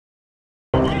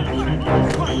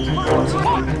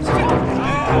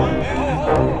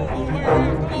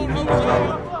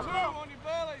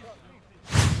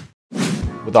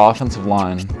With the offensive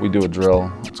line, we do a drill.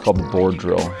 It's called the board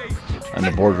drill. And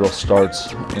the board drill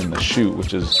starts in the chute,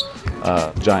 which is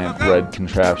a giant red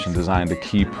contraption designed to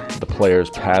keep the players'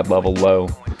 pad level low,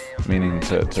 meaning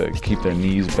to keep their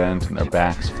knees bent and their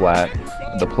backs flat.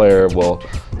 The player will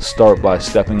start by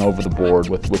stepping over the board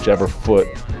with whichever foot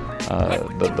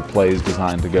the play is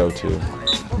designed to go to.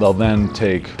 They'll then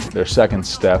take their second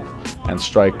step and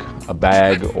strike a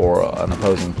bag or an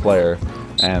opposing player,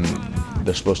 and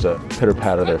they're supposed to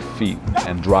pitter-patter their feet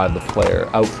and drive the player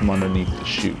out from underneath the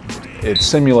chute. It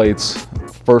simulates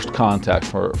first contact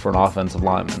for an offensive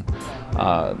lineman.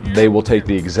 They will take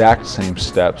the exact same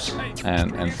steps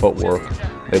and footwork.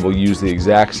 They will use the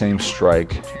exact same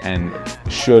strike and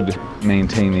should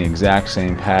maintain the exact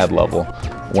same pad level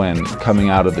when coming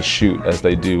out of the chute as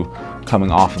they do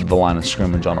coming off of the line of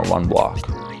scrimmage on a run block.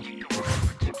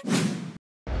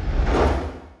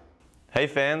 Hey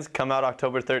fans, come out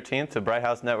October 13th to Bright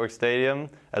House Network Stadium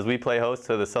as we play host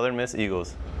to the Southern Miss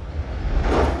Eagles.